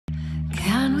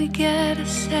we get a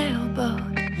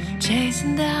sailboat,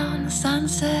 chasing down the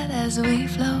sunset as we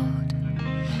float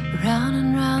round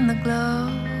and round the globe.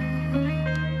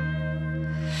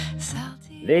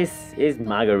 This is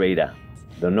Margarida,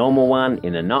 the normal one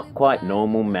in a not quite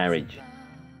normal marriage.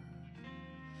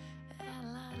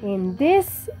 And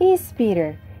this is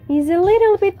Peter. He's a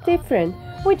little bit different,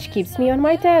 which keeps me on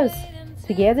my toes.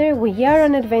 Together we are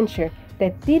on an adventure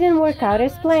that didn't work out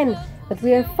as planned, but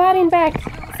we are fighting back,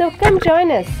 so come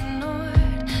join us.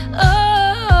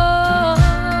 Oh,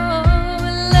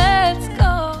 let's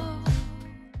go.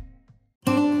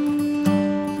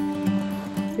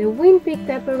 The wind picked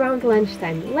up around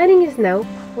lunchtime, letting us know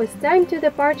it was time to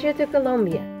departure to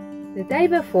Colombia. The day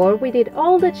before, we did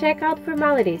all the checkout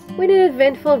formalities with an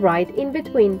eventful ride in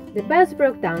between. The bus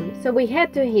broke down, so we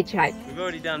had to hitchhike. We've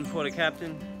already done Port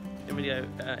Captain, then we go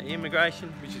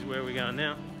immigration, which is where we're going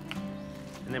now,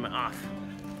 and then we're off.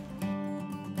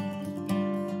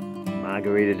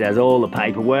 Margarida does all the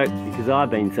paperwork because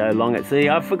I've been so long at sea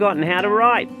I've forgotten how to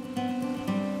write.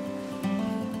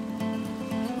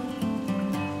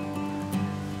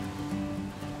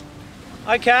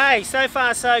 Okay, so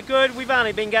far so good. We've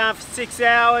only been going for 6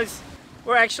 hours.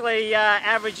 We're actually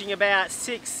averaging about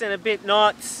 6 and a bit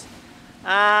knots.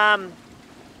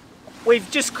 We've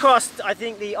just crossed, I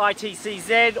think, the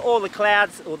ITCZ, all the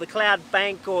clouds, or the cloud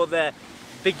bank, or the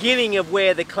beginning of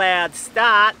where the clouds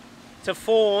start to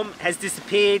form has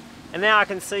disappeared, and now I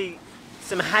can see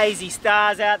some hazy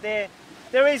stars out there.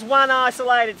 There is one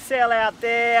isolated cell out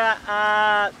there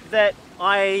that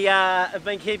I have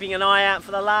been keeping an eye out for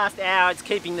the last hour. It's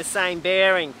keeping the same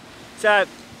bearing. So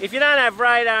if you don't have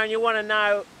radar and you want to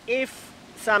know if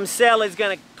some cell is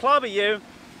going to clobber you,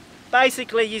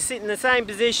 basically you sit in the same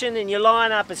position and you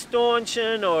line up a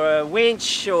stanchion or a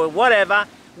winch or whatever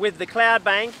with the cloud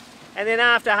bank, and then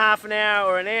after half an hour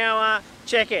or an hour,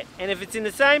 check it. And if it's in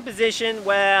the same position,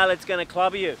 well, it's going to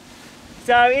clobber you.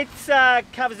 So it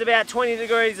covers about 20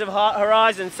 degrees of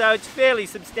horizon, so it's fairly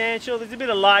substantial. There's a bit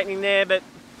of lightning there, but,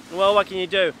 well, what can you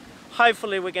do?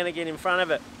 Hopefully we're going to get in front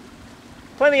of it.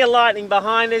 Plenty of lightning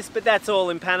behind us, but that's all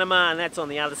in Panama, and that's on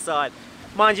the other side.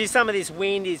 Mind you, some of this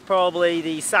wind is probably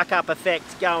the suck-up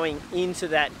effect going into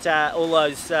that all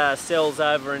those cells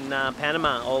over in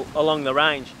Panama, all along the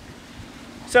range.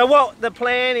 So what the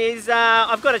plan is,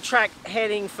 I've got a track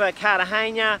heading for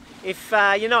Cartagena. If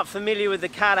you're not familiar with the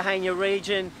Cartagena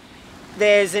region,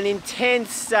 there's an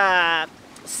intense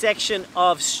section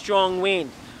of strong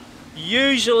wind.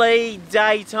 Usually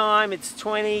daytime it's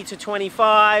 20 to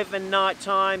 25, and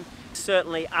nighttime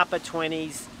certainly upper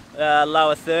 20s,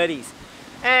 lower 30s.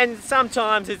 And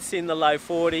sometimes it's in the low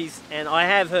 40s, and I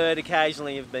have heard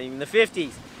occasionally of being in the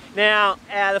 50s. Now,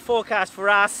 the forecast for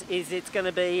us is it's going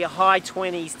to be high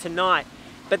 20s tonight,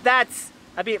 but that's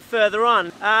a bit further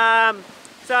on.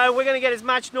 So we're going to get as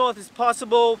much north as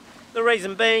possible. The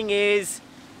reason being is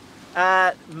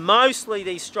mostly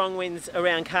these strong winds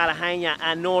around Cartagena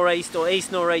are northeast or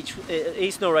east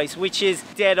northeast, which is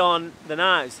dead on the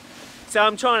nose. So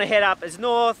I'm trying to head up as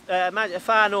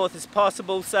far north as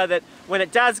possible, so that when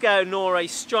it does go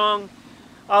northeast strong,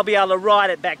 I'll be able to ride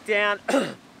it back down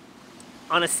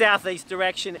on a southeast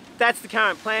direction. That's the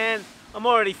current plan. I'm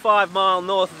already 5 miles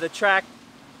north of the track,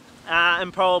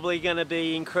 and probably going to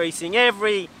be increasing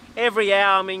every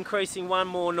hour. I'm increasing 1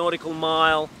 more nautical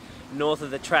mile north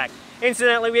of the track.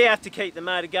 Incidentally, we have to keep the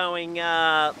motor going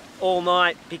all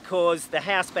night because the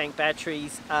house bank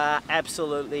batteries are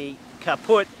absolutely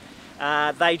kaput.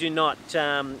 They do not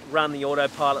run the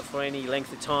autopilot for any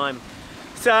length of time.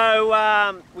 So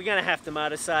we're going to have to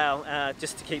motor sail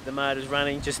just to keep the motors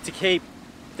running, just to keep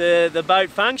the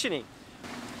boat functioning.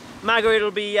 Margarida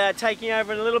will be taking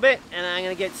over in a little bit, and I'm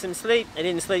going to get some sleep. I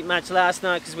didn't sleep much last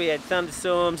night because we had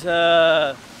thunderstorms.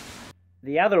 The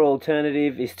other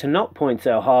alternative is to not point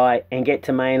so high and get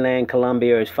to mainland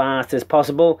Colombia as fast as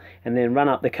possible, and then run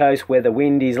up the coast where the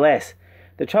wind is less.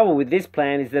 The trouble with this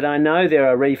plan is that I know there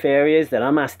are reef areas that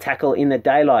I must tackle in the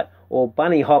daylight or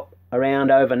bunny hop around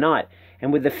overnight.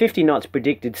 And with the 50 knots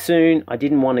predicted soon, I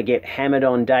didn't want to get hammered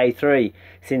on day 3,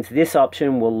 since this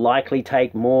option will likely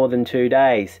take more than 2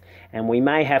 days, and we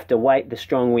may have to wait the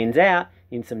strong winds out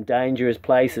in some dangerous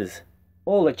places.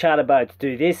 All the charter boats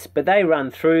do this, but they run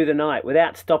through the night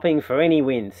without stopping for any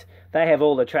winds. They have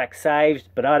all the tracks saved,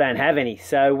 but I don't have any,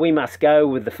 so we must go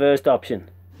with the first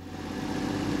option.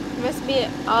 It must be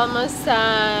almost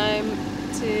time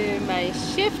to my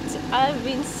shift. I've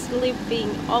been sleeping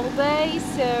all day,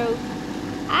 so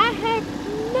I have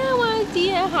no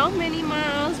idea how many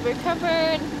miles we're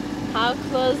covered, how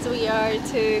close we are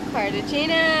to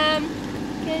Cartagena,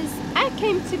 because I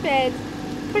came to bed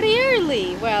pretty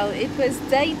early. Well, it was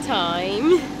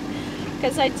daytime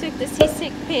because I took the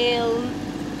seasick pill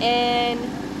and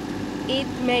it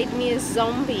made me a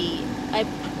zombie. I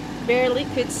barely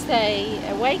could stay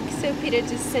awake, so Peter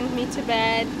just sent me to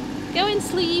bed. Go and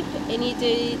sleep, and you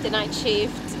do the night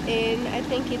shift, and I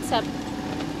think it's up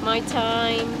my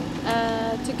time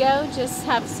to go just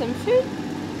have some food,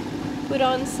 put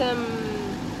on some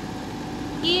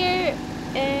gear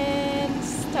and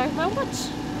start my watch.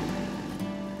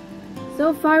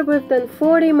 So far we've done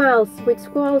 40 miles with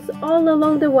squalls all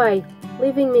along the way,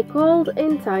 leaving me cold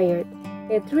and tired.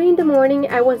 At 3 in the morning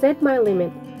I was at my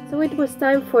limit, so it was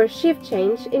time for a shift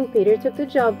change and Peter took the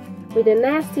job, with a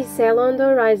nasty sail on the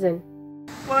horizon.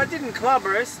 Well, it didn't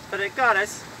clobber us, but it got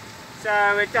us. So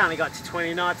it only got to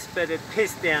 20 knots, but it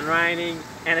pissed down raining,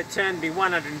 and it turned to be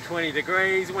 120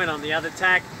 degrees, went on the other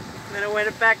tack, and then it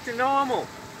went back to normal,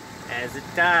 as it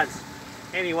does.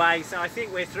 Anyway, so I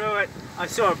think we're through it. I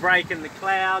saw a break in the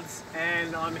clouds,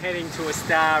 and I'm heading to a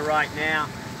star right now.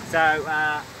 So,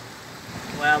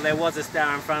 well, there was a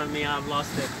star in front of me, I've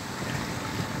lost it.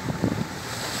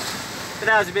 But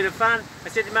that was a bit of fun. I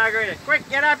said to Margarida, quick,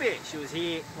 get up here. She was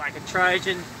here like a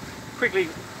Trojan. Quickly,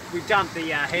 we dumped the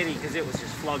heading because it was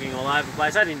just flogging all over the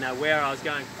place. I didn't know where I was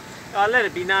going. I let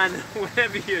it be known that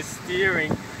whenever you're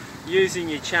steering using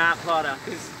your chart plotter,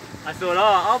 because I thought,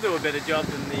 oh, I'll do a better job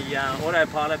than the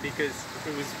autopilot because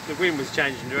the wind was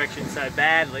changing direction so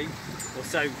badly, or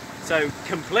so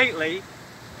completely.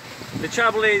 The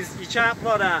trouble is, your chart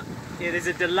plotter, there's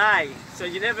a delay, so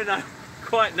you never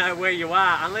quite know where you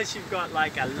are unless you've got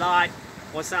like a light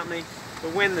or something.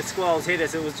 But when the squalls hit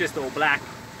us, it was just all black,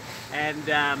 and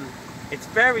it's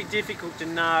very difficult to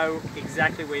know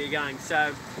exactly where you're going.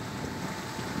 So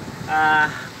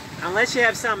unless you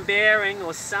have some bearing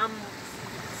or some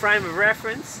frame of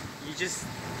reference, you just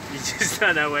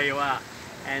don't know where you are.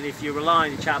 And if you rely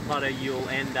on your chart plotter, you'll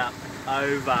end up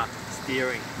over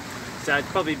steering. So it's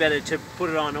probably better to put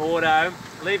it on auto,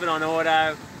 leave it on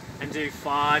auto, and do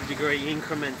 5-degree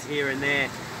increments here and there,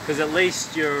 because at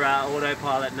least your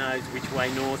autopilot knows which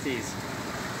way north is.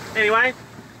 Anyway,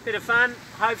 bit of fun.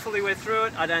 Hopefully we're through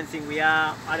it. I don't think we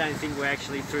are. I don't think we're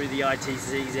actually through the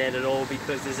ITCZ at all,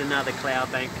 because there's another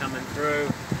cloud bank coming through.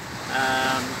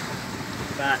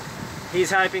 But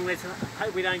here's hoping. Let's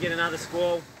hope we don't get another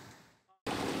squall.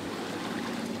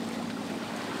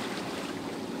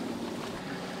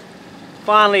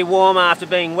 Finally warm after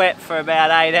being wet for about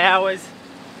 8 hours.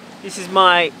 This is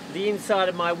the inside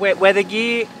of my wet weather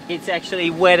gear. It's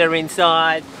actually wetter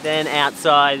inside than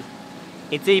outside.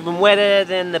 It's even wetter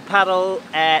than the puddle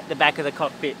at the back of the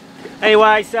cockpit.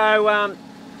 Anyway, so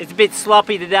it's a bit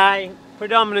sloppy today.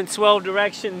 Predominant swell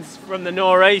directions from the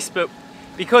northeast, but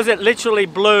because it literally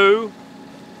blew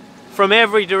from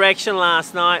every direction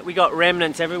last night, we got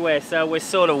remnants everywhere. So we're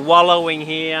sort of wallowing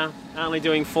here, only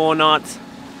doing 4 knots.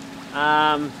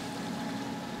 A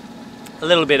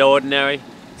little bit ordinary,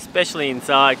 especially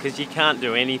inside, because you can't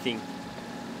do anything.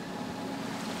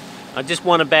 I just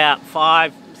want about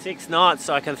 5-6 knots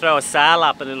so I can throw a sail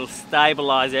up and it'll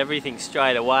stabilize everything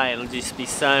straight away, and it'll just be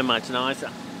so much nicer.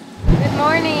 Good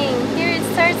morning. Here it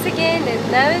starts again.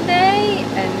 Another day,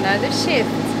 another shift.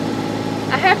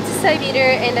 I have to say Peter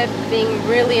ended up being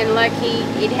really unlucky.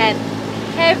 It had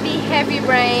heavy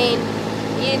rain,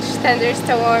 huge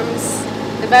thunderstorms.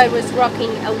 The boat was rocking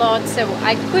a lot, so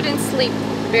I couldn't sleep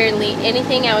barely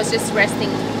anything. I was just resting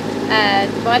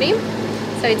the body.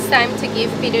 So it's time to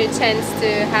give Peter a chance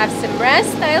to have some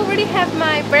rest. I already have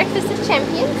my breakfast of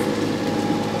champions.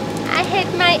 I had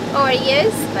my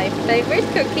Oreos, my favorite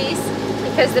cookies,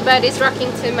 because the boat is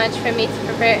rocking too much for me to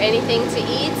prepare anything to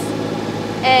eat.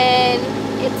 And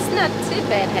it's not too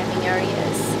bad having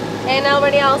Oreos. And I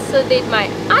already also did my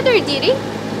other duty,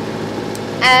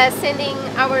 sending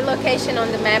our location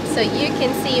on the map so you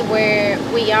can see where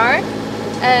we are.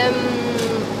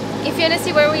 If you want to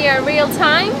see where we are real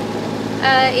time,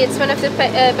 it's one of the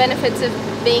benefits of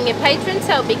being a patron,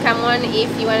 so become one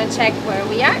if you want to check where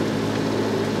we are.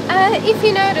 If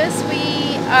you notice,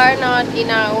 we are not in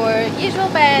our usual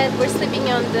bed. We're sleeping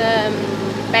on the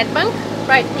bed bunk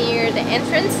right near the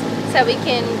entrance, so we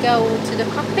can go to the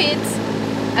cockpit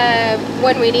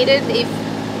when we need it. If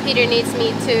Peter needs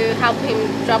me to help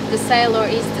him drop the sail or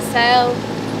ease the sail,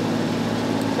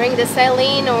 bring the sail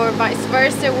in, or vice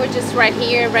versa, we're just right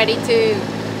here ready to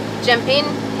jump in,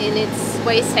 and it's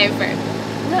way safer.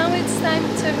 Now it's time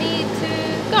for me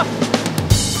to go.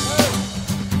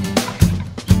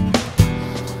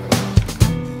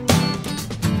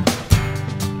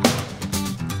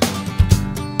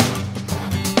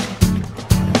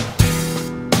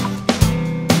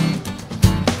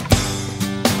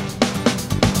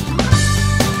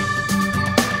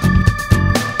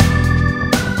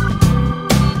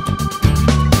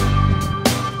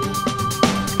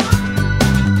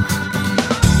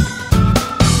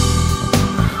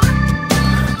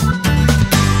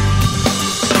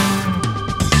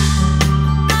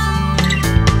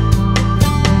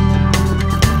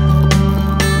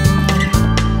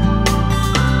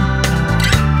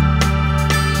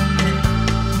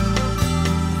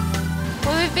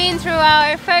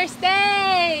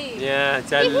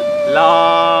 It's a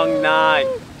long night.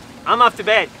 I'm off to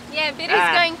bed. Yeah, Bitter's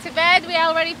going to bed. We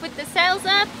already put the sails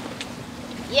up.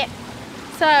 Yeah.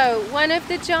 So, one of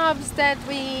the jobs that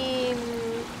we're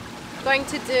going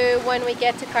to do when we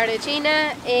get to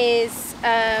Cartagena is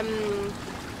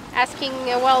asking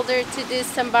a welder to do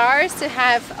some bars to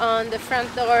have on the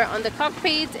front door on the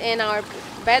cockpit in our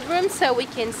bedroom, so we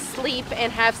can sleep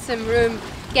and have some room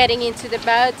getting into the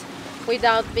boat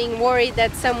without being worried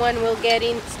that someone will get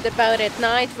into the boat at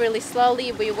night really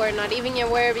slowly. We were not even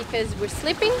aware because we're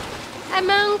sleeping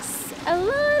amongst a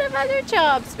lot of other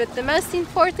jobs, but the most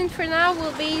important for now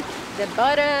will be the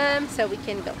bottom, so we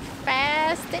can go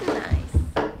fast and nice.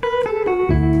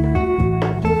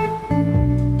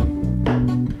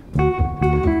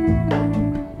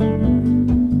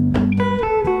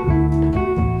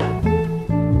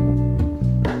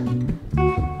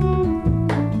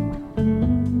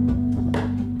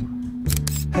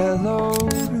 Hello,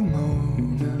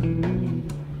 Ramona.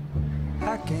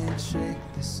 I can't shake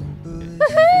the simple.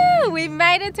 Woohoo! We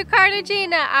made it to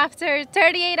Cartagena after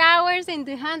 38 hours and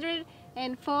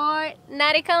 204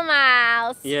 nautical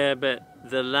miles. Yeah, but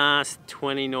the last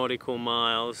 20 nautical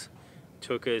miles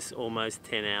took us almost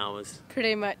 10 hours.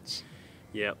 Pretty much.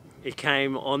 Yep. It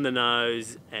came on the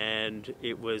nose and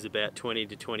it was about 20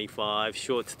 to 25,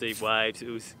 short steep waves. It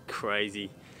was crazy.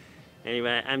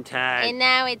 Anyway, I'm tired. And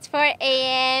now it's 4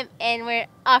 a.m. and we're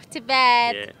off to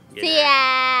bed. Yeah, good See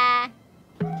ya!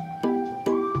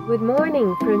 Good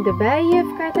morning from the Bay of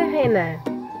Cartagena.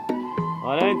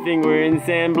 I don't think we're in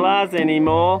San Blas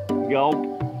anymore. Gulp.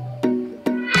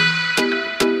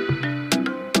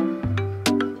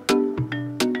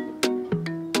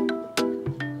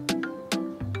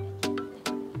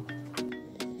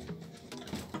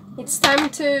 It's time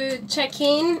to check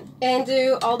in and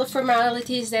do all the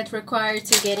formalities that require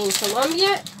to get in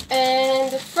Colombia.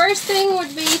 And the first thing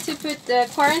would be to put the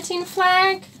quarantine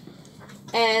flag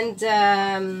and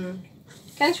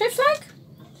country flag.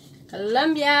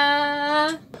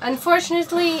 Colombia.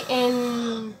 Unfortunately,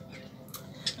 in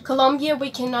Colombia, we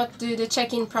cannot do the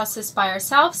check-in process by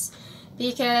ourselves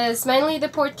because mainly the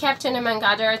port captain, among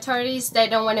other authorities, they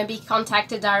don't want to be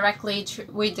contacted directly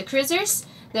with the cruisers.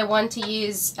 They want to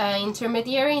use an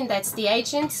intermediary, and that's the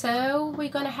agent, so we're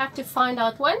gonna have to find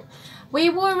out one. We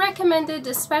were recommended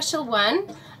a special one.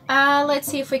 Let's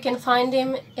see if we can find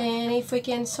him and if we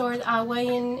can sort our way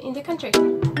in the country.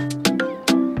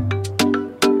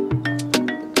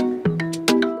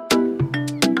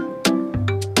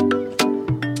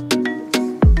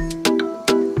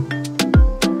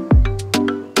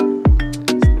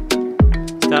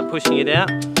 Start pushing it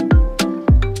out.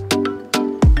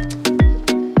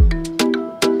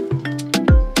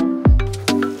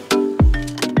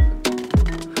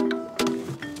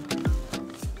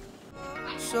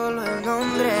 Solo el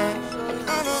nombre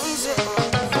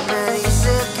me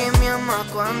dice que me ama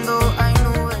cuando hay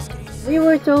nubes grises. We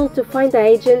were told to find the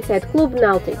agents at Club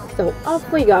Náutico, so off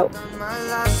we go.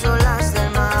 Las olas del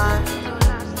mar.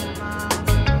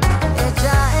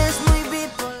 Ella es muy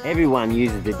bipolar. Everyone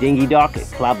uses the dinghy dock at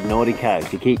Club Nautico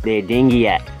to keep their dinghy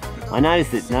at. I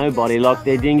noticed that nobody locked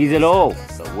their dinghies at all,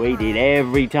 but we did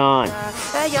every time.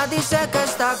 Ella dice que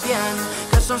está bien,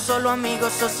 que son solo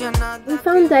amigos o si a nada. We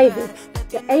found David.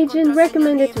 The agent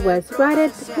recommended to us right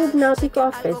at the Club Náutico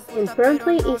office, and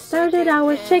promptly he started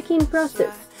our check-in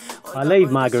process. I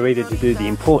leave Margarida to do the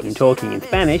important talking in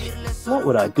Spanish. What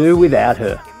would I do without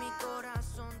her?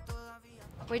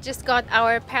 We just got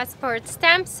our passport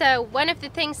stamp, so one of the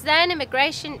things then,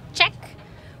 immigration check.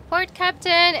 Port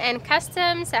captain and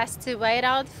customs has to wait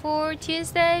out for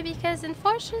Tuesday because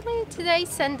unfortunately today's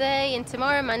Sunday and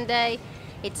tomorrow Monday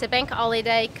it's a bank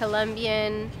holiday,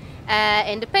 Colombian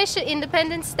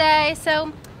Independence Day,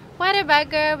 so what a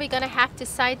bugger. We're gonna have to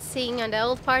sightseeing on the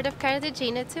old part of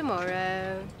Cartagena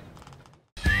tomorrow.